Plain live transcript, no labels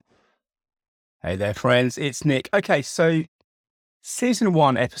Hey there, friends. It's Nick. Okay, so season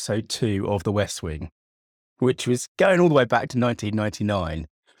one, episode two of The West Wing, which was going all the way back to 1999,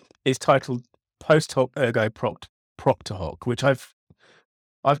 is titled Post Hoc Ergo Proctor Hoc, which I've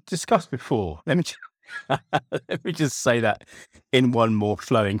discussed before. Let me just say that in one more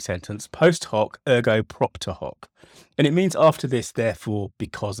flowing sentence: Post hoc ergo propter hoc, and it means after this, therefore,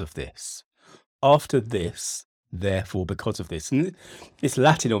 because of this. After this, therefore, because of this, and it's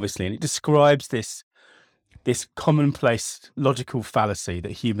Latin, obviously, and it describes this commonplace logical fallacy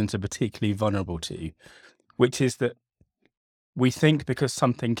that humans are particularly vulnerable to, which is that we think because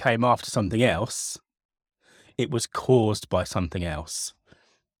something came after something else, it was caused by something else.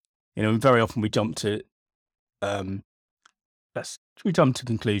 And very often we jump to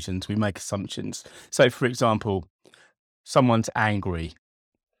conclusions, we make assumptions. So, for example, someone's angry,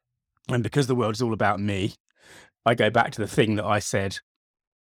 and because the world is all about me, I go back to the thing that I said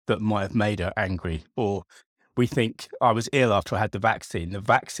that might have made her angry. Or we think I was ill after I had the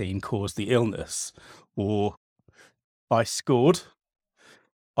vaccine caused the illness. Or I scored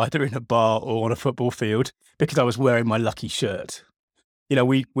either in a bar or on a football field because I was wearing my lucky shirt.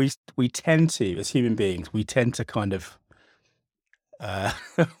 We tend to, as human beings, we tend to kind of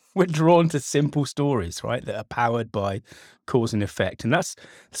we're drawn to simple stories, right, that are powered by cause and effect. And that's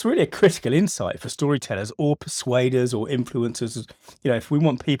really a critical insight for storytellers or persuaders or influencers. If we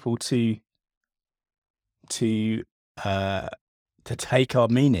want people to take our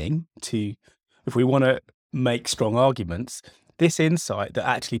meaning, if we want to make strong arguments, this insight that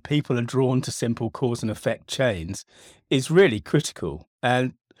actually people are drawn to simple cause and effect chains is really critical.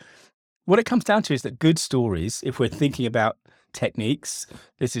 And what it comes down to is that good stories, if we're thinking about techniques,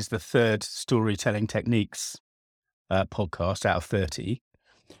 this is the third storytelling techniques podcast out of 30,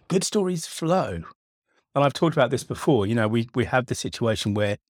 good stories flow. And I've talked about this before. We have the situation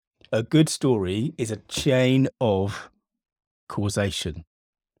where a good story is a chain of causation,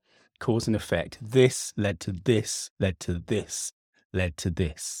 cause and effect. This led to this, led to this, led to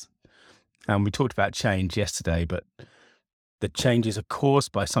this. And we talked about change yesterday, but the changes are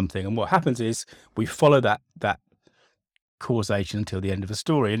caused by something. And what happens is we follow that causation until the end of the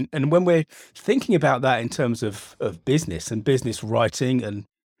story. And when we're thinking about that in terms of business and business writing and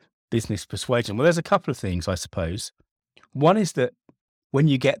business persuasion, well, there's a couple of things, I suppose. One is that when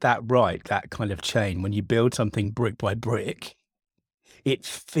you get that right, that kind of chain, when you build something brick by brick, it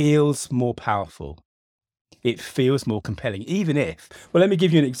feels more powerful. It feels more compelling, even if, well, let me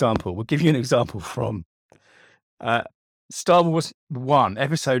give you an example. We'll give you an example from Star Wars 1,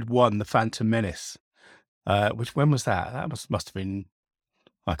 Episode 1, The Phantom Menace. When was that? That must have been,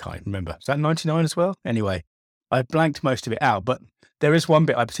 I can't remember. Is that 99 as well? Anyway, I blanked most of it out, but there is one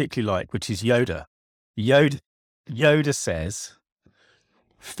bit I particularly like, which is Yoda. Yoda says,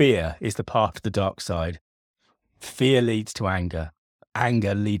 fear is the path to the dark side. Fear leads to anger.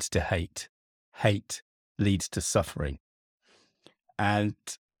 Anger leads to hate. Hate leads to suffering. And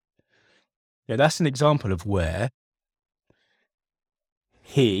that's an example of where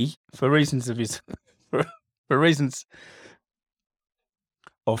he, for reasons of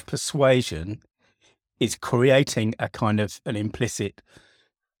persuasion, is creating a kind of an implicit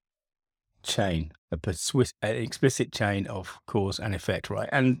chain, an explicit chain of cause and effect, right?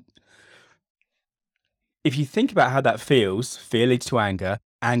 And if you think about how that feels, fear leads to anger,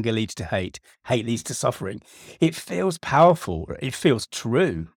 anger leads to hate, hate leads to suffering. It feels powerful. It feels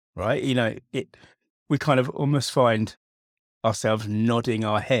true, right? We kind of almost find ourselves nodding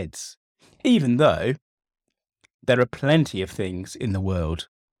our heads, even though there are plenty of things in the world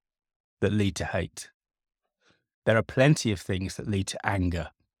that lead to hate. There are plenty of things that lead to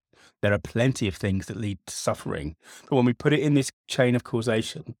anger. There are plenty of things that lead to suffering. But when we put it in this chain of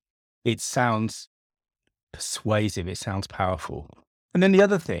causation, it sounds persuasive. It sounds powerful. And then the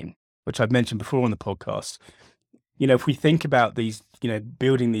other thing, which I've mentioned before on the podcast, if we think about these,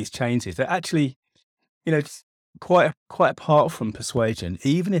 building these chains, is that actually, it's quite apart from persuasion,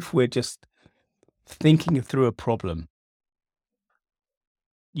 even if we're just thinking through a problem,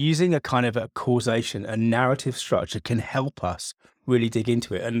 using a kind of a causation, a narrative structure can help us really dig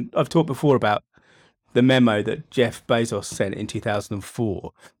into it. And I've talked before about the memo that Jeff Bezos sent in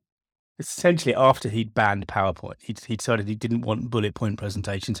 2004. It's essentially after he'd banned PowerPoint. He decided he didn't want bullet point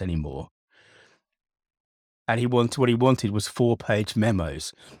presentations anymore. And what he wanted was 4-page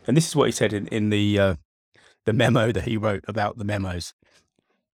memos. And this is what he said in the memo that he wrote about the memos.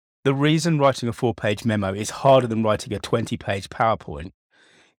 The reason writing a 4-page memo is harder than writing a 20-page PowerPoint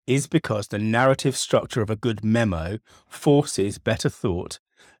is because the narrative structure of a good memo forces better thought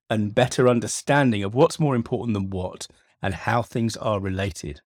and better understanding of what's more important than what and how things are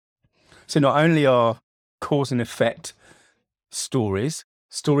related. So not only are cause and effect stories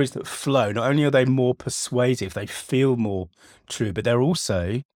that flow, not only are they more persuasive, they feel more true, but they're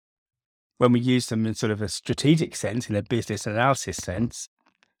also, when we use them in sort of a strategic sense, in a business analysis sense,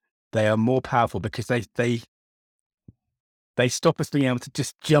 they are more powerful because they stop us being able to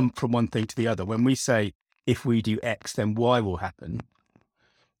just jump from one thing to the other. When we say, if we do X, then Y will happen,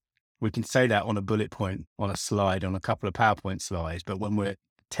 we can say that on a bullet point, on a slide, on a couple of PowerPoint slides. But when we're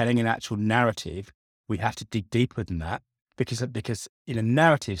telling an actual narrative, we have to dig deeper than that because in a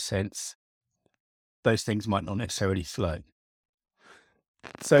narrative sense, those things might not necessarily flow.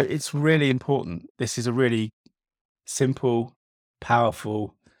 So it's really important. This is a really simple,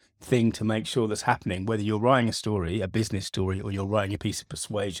 powerful thing to make sure that's happening. Whether you're writing a story, a business story, or you're writing a piece of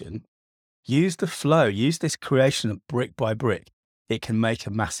persuasion, use the flow, use this creation of brick by brick. It can make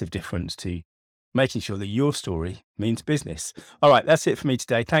a massive difference to making sure that your story means business. All right, that's it for me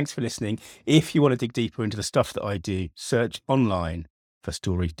today. Thanks for listening. If you want to dig deeper into the stuff that I do, search online for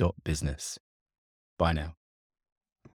story.business. Bye now.